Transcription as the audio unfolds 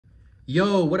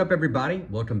Yo, what up, everybody?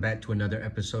 Welcome back to another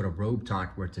episode of RobeTalk,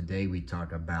 where today we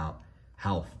talk about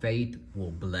how faith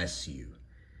will bless you.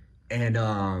 And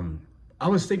I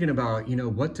was thinking about,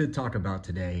 what to talk about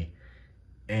today,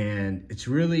 and it's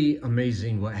really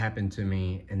amazing what happened to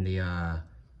me in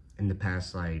the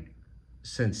past,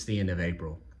 since the end of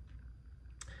April.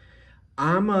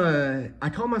 I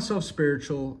call myself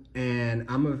spiritual, and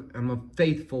I'm a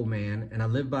faithful man, and I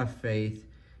live by faith.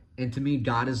 And to me,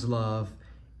 God is love.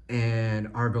 And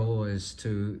our goal is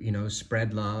to,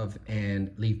 spread love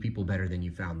and leave people better than you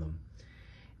found them.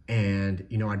 And,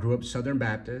 I grew up Southern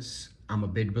Baptist. I'm a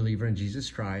big believer in Jesus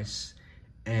Christ.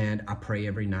 And I pray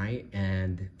every night.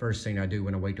 And first thing I do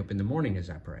when I wake up in the morning is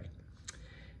I pray.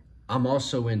 I'm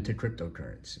also into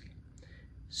cryptocurrency.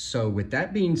 So with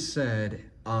that being said,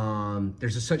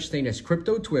 there's a such thing as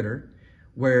crypto Twitter,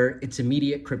 where it's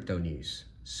immediate crypto news.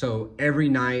 So every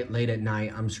night, late at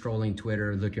night, I'm scrolling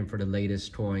Twitter looking for the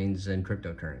latest coins and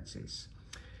cryptocurrencies.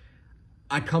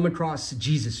 I come across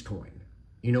Jesus coin.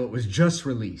 It was just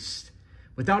released.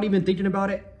 Without even thinking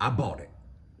about it, I bought it.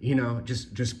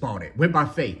 Just bought it. Went by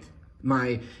faith.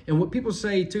 And what people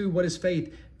say too, what is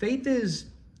faith? Faith is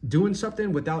doing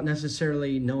something without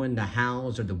necessarily knowing the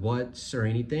hows or the whats or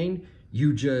anything.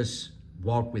 You just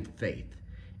walk with faith.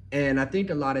 And I think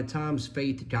a lot of times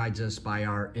faith guides us by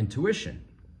our intuition.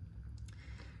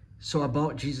 So I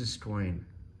bought Jesus coin,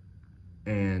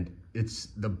 and it's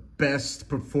the best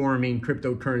performing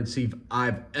cryptocurrency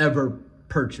I've ever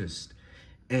purchased.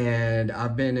 And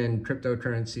I've been in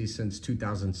cryptocurrency since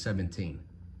 2017.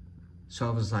 So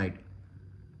I was like,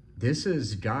 this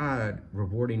is God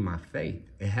rewarding my faith.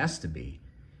 It has to be.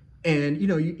 And,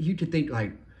 you could think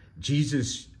like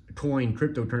Jesus coin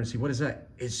cryptocurrency, what is that?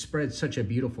 It spreads such a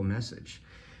beautiful message.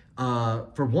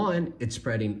 For one, it's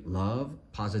spreading love,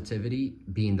 positivity,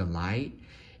 being the light.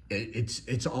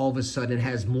 It's all of a sudden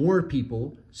has more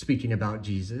people speaking about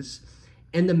Jesus.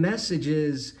 And the message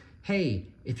is, hey,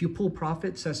 if you pull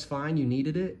profits, that's fine. You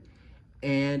needed it.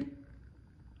 And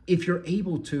if you're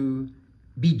able to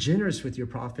be generous with your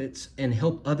profits and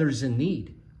help others in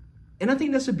need. And I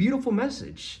think that's a beautiful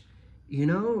message,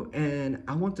 and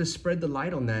I want to spread the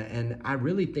light on that. And I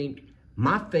really think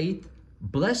my faith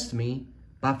blessed me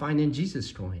by finding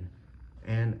Jesus coin.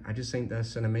 And I just think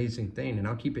that's an amazing thing. And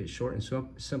I'll keep it short and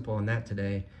simple on that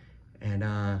today.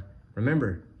 And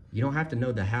remember, you don't have to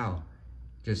know the how.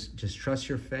 Just trust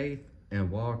your faith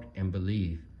and walk and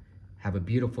believe. Have a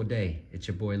beautiful day. It's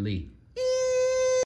your boy Lee.